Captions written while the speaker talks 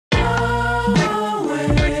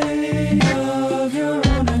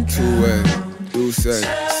say,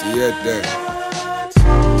 siete.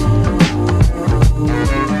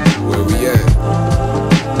 Where we at?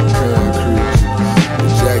 Concrete, the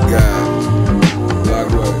Jack guy,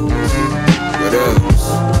 Blockway. What else?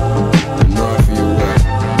 The Mafia way.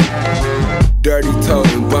 Dirty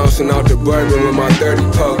toting, bouncing out the bourbon with my 30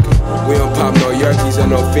 poking. We don't pop no Yerkes or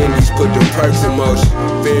no Fendi's, put them perks in motion.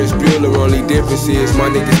 Ferris Bueller, only difference is my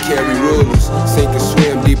niggas carry rulers. Sink and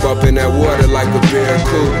swim deep up in that water like a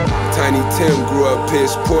barracuda. Tiny Tim grew up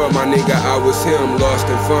piss poor, my nigga, I was him, lost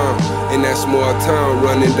and found. In that small town,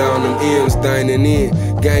 running down them M's, dining in.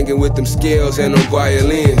 Ganging with them scales and them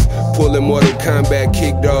violins. Pulling Mortal Kombat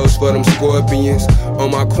kick those for them scorpions.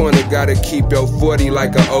 On my corner, gotta keep your 40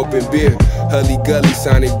 like an open beer. Hully gully,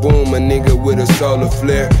 sonic boom, a nigga with a solar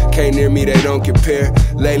flare. Can't near me, they don't compare.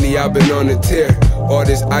 Lately I've been on a tear. All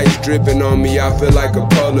this ice dripping on me, I feel like a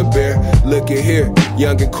polar bear. Look at here,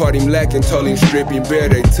 youngin' caught him lacking, told him strip him bare.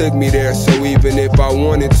 They took me there, so even if I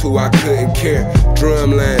wanted to, I couldn't care.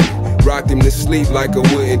 Drumline, rocked him to sleep like a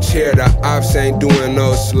wooden chair. The ops ain't doing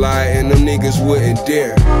no slide, and them niggas wouldn't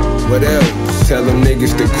dare. What else? Tell them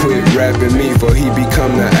niggas to quit rapping me, for he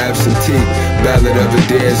become the absentee. Ballad of a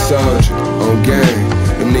dead soldier, on game.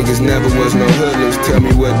 Them niggas never was no hoodlums, tell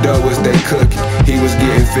me what dough was they cooking. He was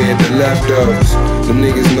getting fed the leftovers. Them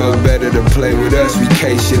niggas know better to play with us. We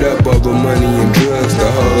case shit up over money and drugs.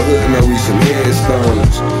 The whole hood know we some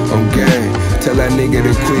headstones. On game, tell that nigga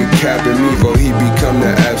to quit capping me, for he become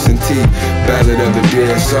the absentee. Ballad of a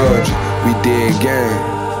dead soldier, we dead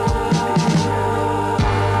gang.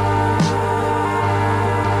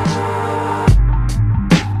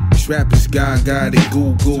 Rappers gaga, they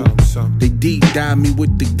Google. They deep dive me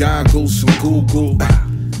with the goggles from Google.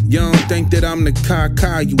 You don't think that I'm the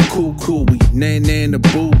caca, you cuckoo. We nan the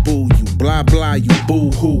boo boo, you blah blah, you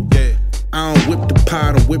boo hoo. I don't whip the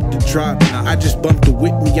pot or whip the drop. I just bumped the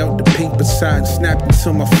Whitney out the pink beside, snapped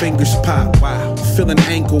until my fingers pop. Feeling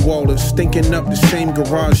ankle wallers, stinking up the same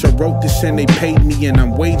garage. I wrote this and they paid me, and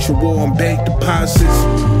I'm waging war on bank deposits.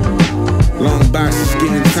 Long boxes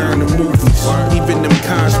getting turned to movies. Even them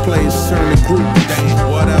cosplayers turn to groupies. Dang,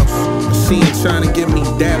 what else? I see him trying to get me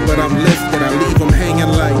that, but I'm lifted. I leave him hanging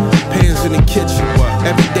like pans in the kitchen.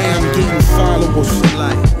 Every day I'm getting followers.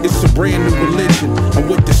 It's a brand new religion. I'm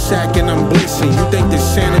with the sack and I'm blitzing. You think that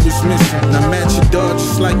Santa was missing? I'm at your door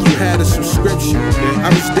just like you had a subscription. I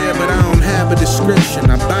was there, but I don't have a description.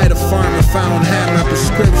 I buy the farm if I don't have my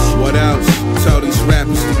prescription. What else? Tell these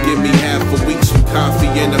rappers to give me half a week, some coffee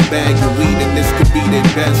and a bag of weed, and this could be their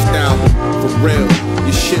best album. For real,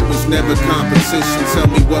 your shit was never competition. Tell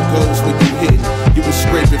me what goes when you hit. You was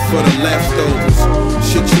scraping for the leftovers.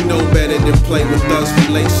 Shit, you know better than play with us.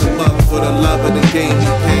 We lace them up for the love of the game. We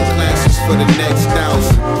paying classes for the next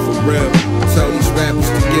 1,000. For real, tell these rappers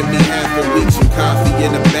to give me half a week, some coffee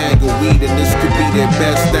and a bag of weed, and this could be their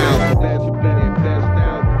best album.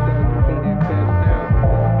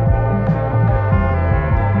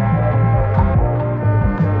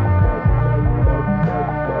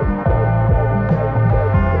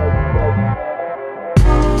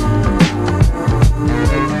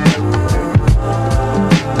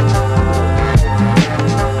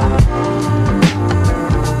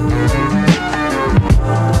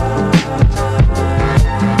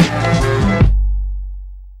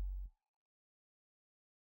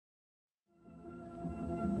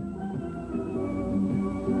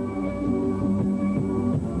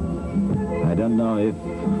 I don't know if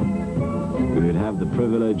we would have the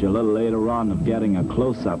privilege a little later on of getting a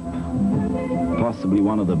close-up, possibly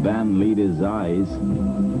one of the band leader's eyes.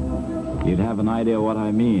 You'd have an idea what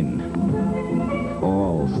I mean.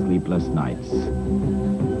 All sleepless nights.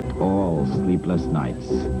 All sleepless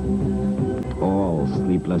nights. All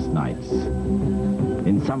sleepless nights.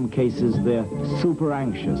 In some cases, they're super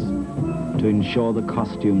anxious to ensure the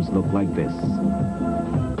costumes look like this.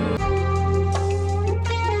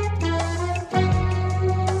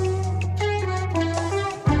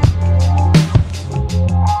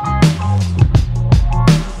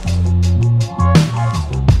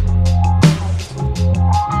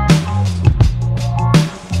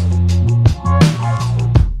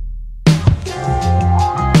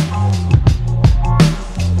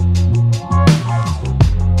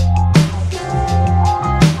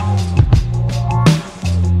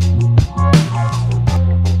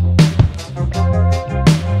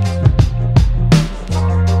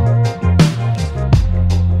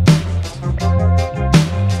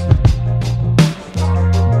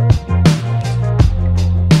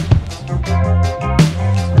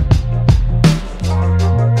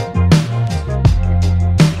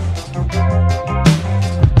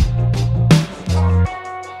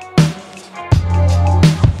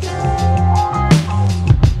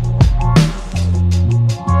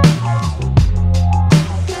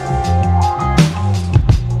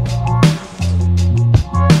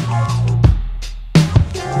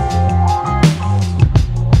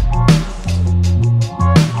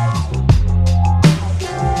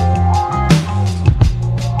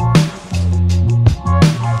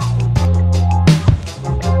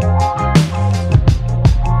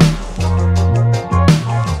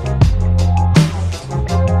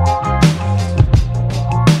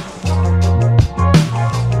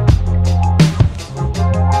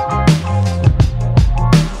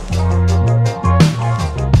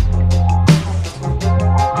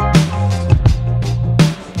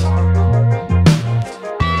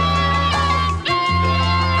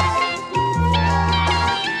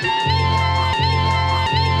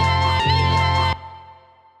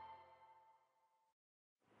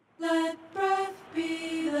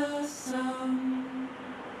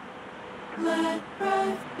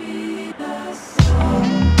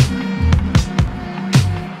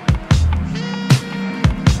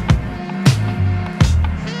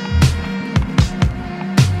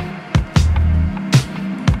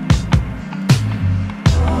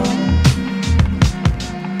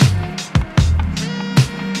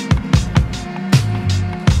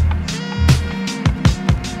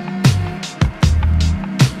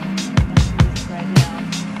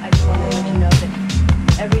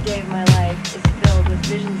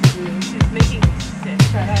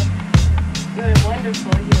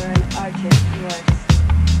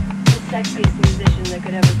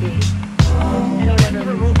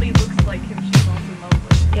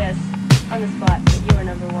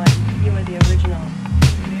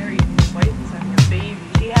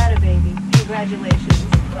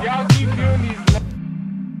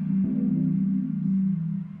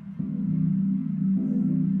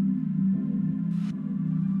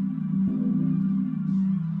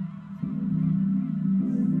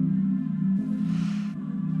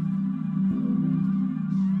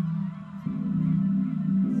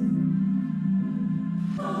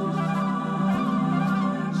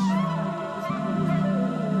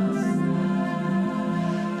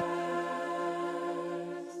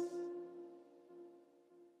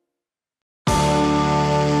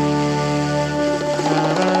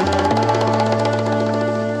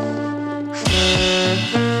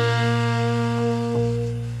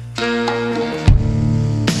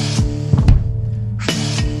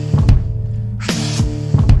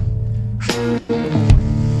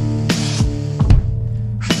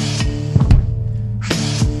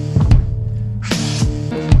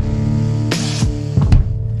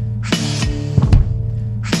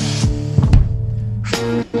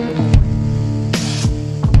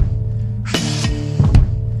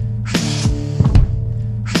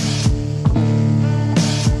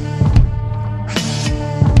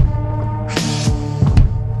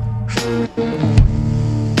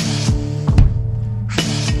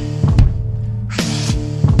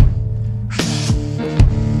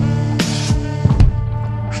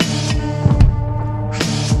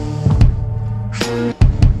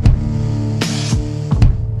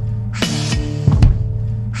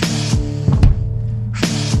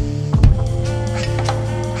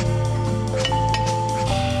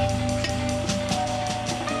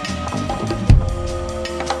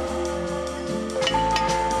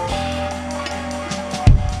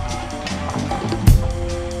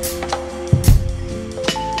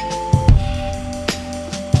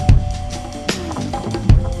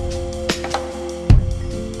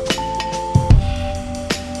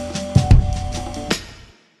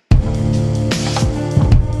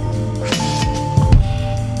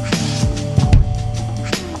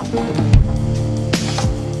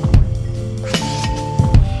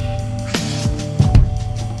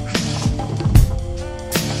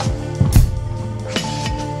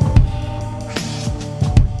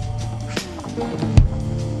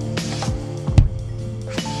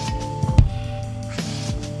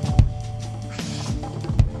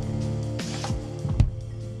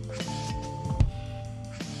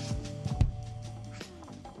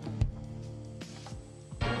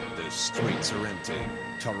 Streets are empty.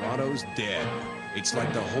 Toronto's dead. It's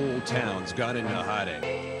like the whole town's gone into hiding.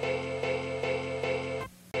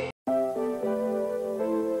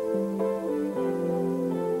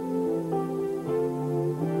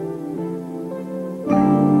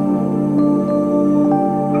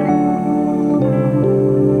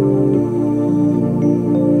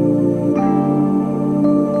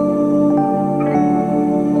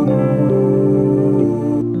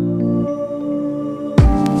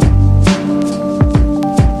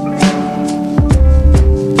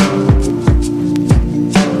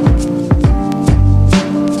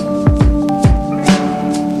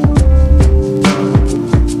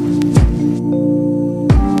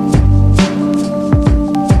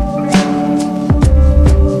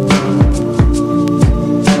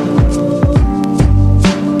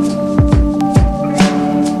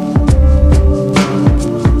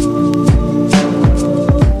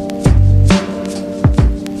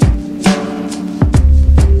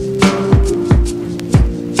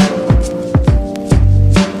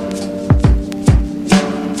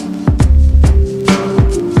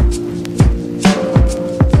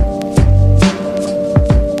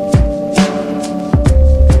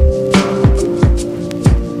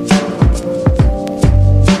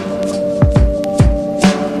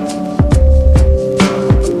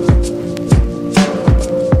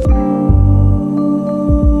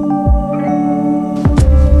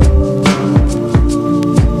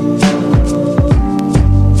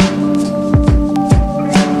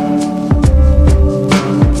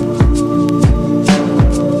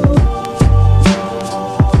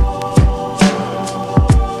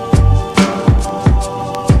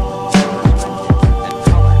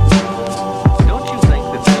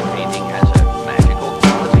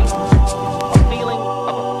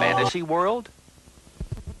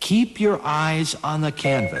 Keep your eyes on the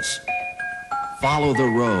canvas. Follow the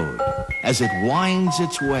road as it winds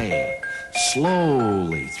its way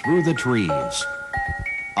slowly through the trees.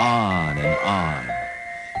 On and on,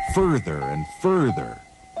 further and further,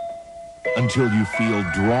 until you feel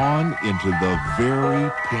drawn into the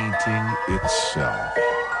very painting itself.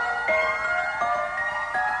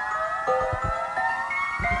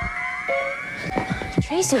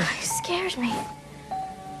 Tracy, you scared me.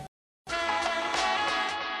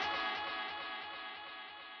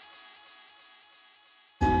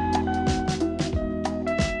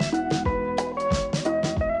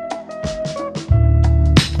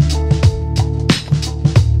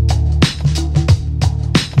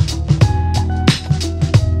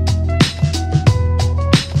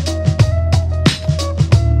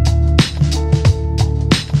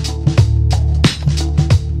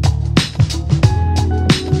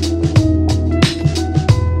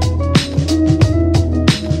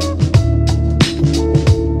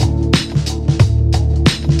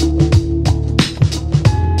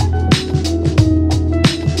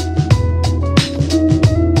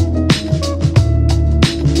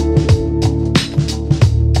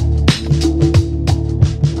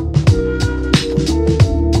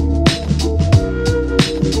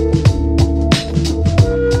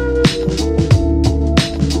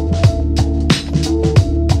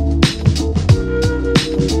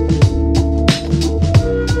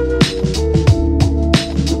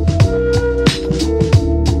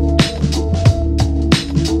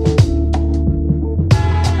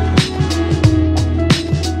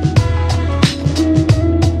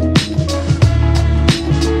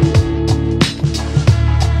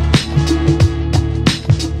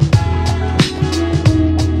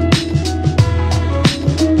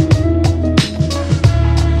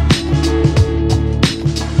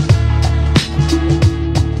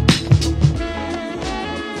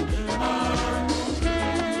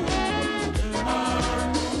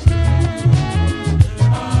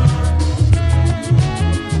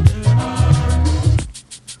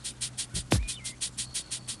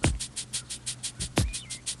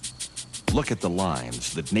 Look at the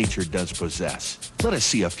lines that nature does possess. Let us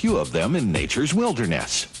see a few of them in nature's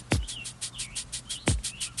wilderness.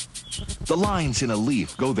 The lines in a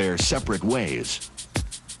leaf go their separate ways,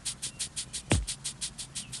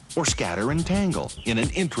 or scatter and tangle in an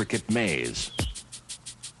intricate maze.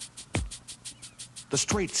 the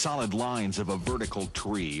straight, solid lines of a vertical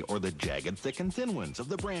tree, or the jagged, thick, and thin ones of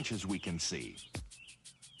the branches we can see.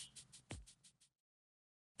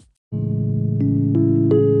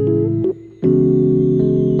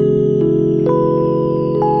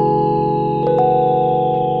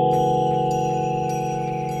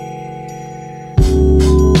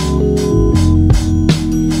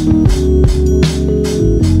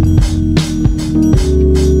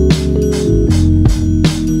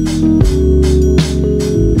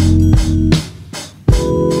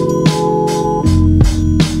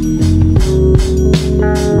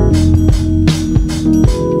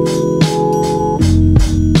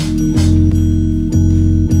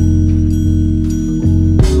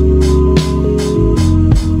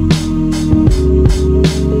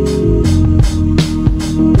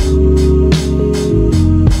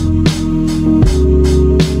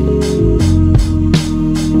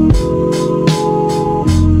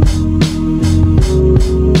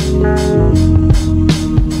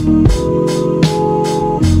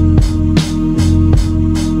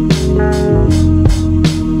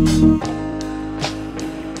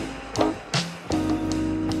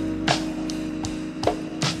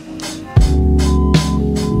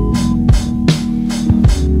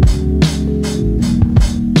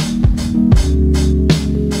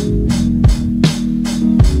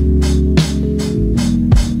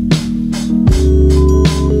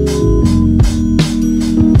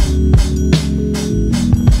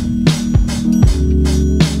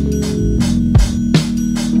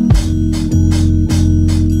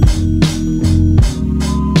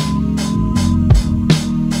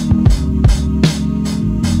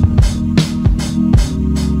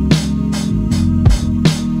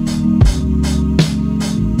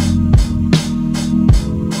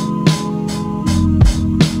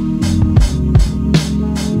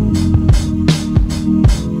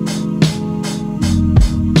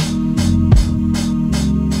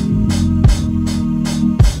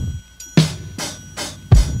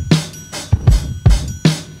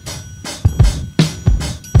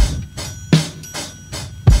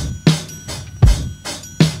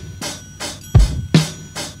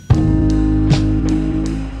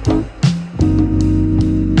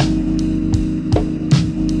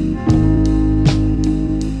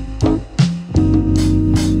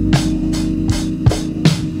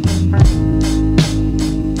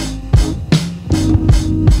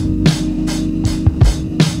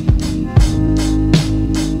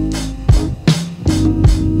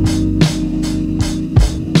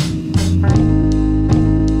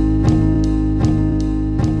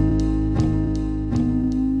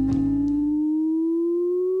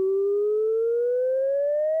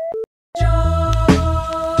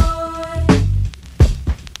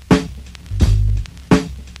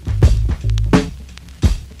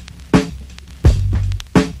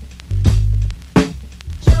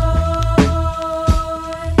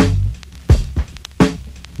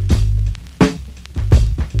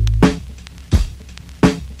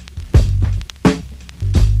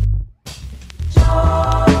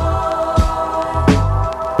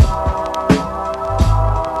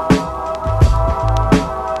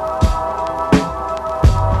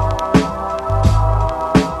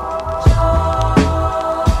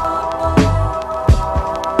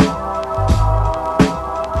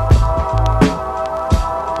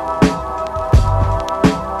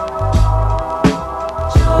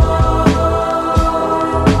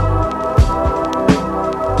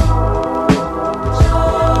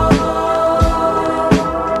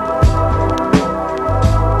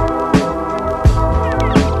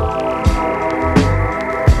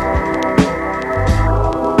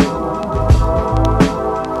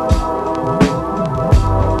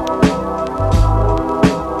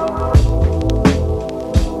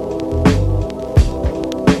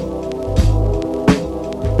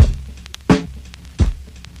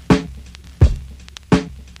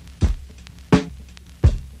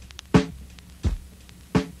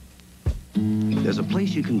 There's a place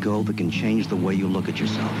you can go that can change the way you look at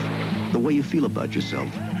yourself, the way you feel about yourself,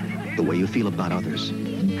 the way you feel about others.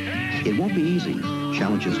 It won't be easy.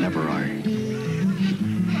 Challenges never are.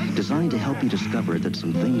 Designed to help you discover that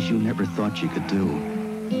some things you never thought you could do,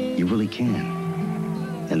 you really can.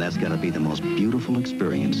 And that's got to be the most beautiful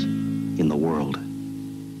experience in the world.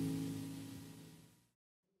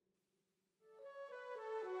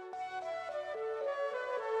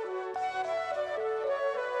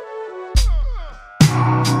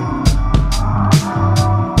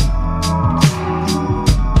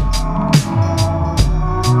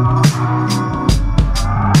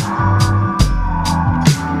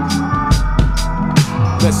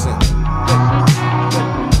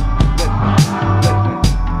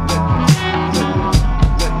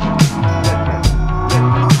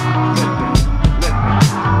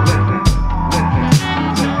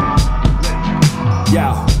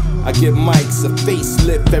 gets a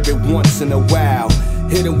facelift every once in a while.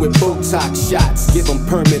 Hit 'em with Botox shots, give 'em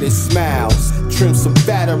permanent smiles. Trim some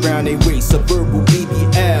fat around their waist, a verbal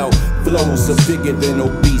BBL. Flows are bigger than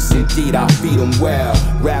obese, indeed I feed 'em well.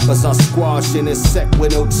 Rappers are squashing a sec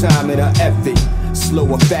with no time and a effort. Slow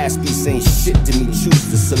or fast beats ain't shit to me, choose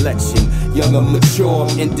the selection. Young or mature,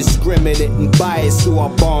 I'm indiscriminate and biased, so I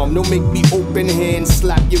bomb. Don't make me open hand,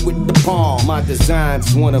 slap you with the palm. My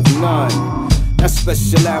design's one of none. That's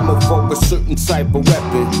special ammo for a certain type of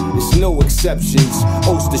weapon. There's no exceptions.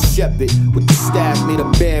 Host the shepherd with the staff made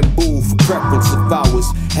of bamboo for preference. If I was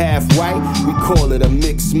half white, we call it a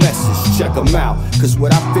mixed message. Check 'em out, cause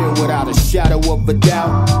what I feel without a shadow of a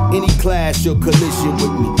doubt. Any clash or collision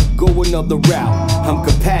with me, go another route. I'm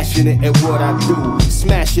compassionate at what I do,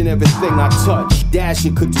 smashing everything I touch.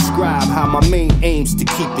 Dashing could describe how my main aim's to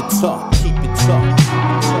keep it tough. Keep it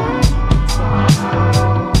tough.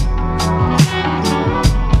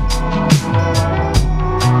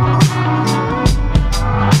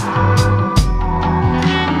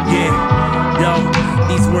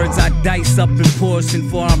 I dice up in portion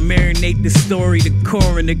for I marinate the story, the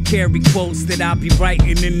core and the carry quotes that I be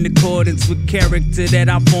writing in accordance with character that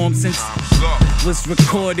I formed since was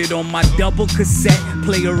recorded on my double cassette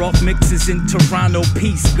player off mixes in Toronto.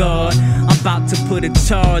 Peace God, I'm about to put a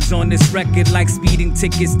charge on this record like speeding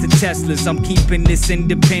tickets to Teslas. I'm keeping this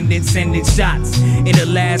independent, sending shots in the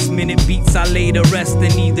last minute beats I lay to rest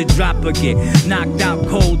and either drop or get knocked out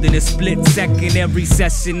cold in a split second. Every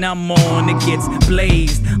session I'm on it gets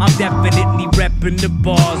blazed. I'm definitely repping the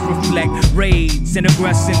bars, reflect rage and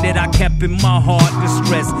aggression that I kept in my heart.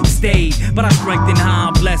 Distress stayed, but I strengthen how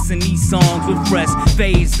I'm blessing these songs with fresh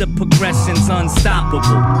phase. The progression's unstoppable,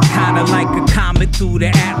 kinda like a comet through the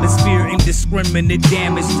atmosphere. Indiscriminate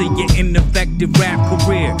damage to your ineffective rap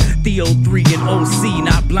career. Theo 3 and OC,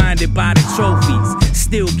 not blinded by the trophies.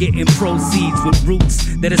 Still getting proceeds with roots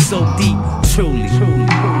that are so deep,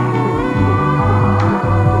 truly.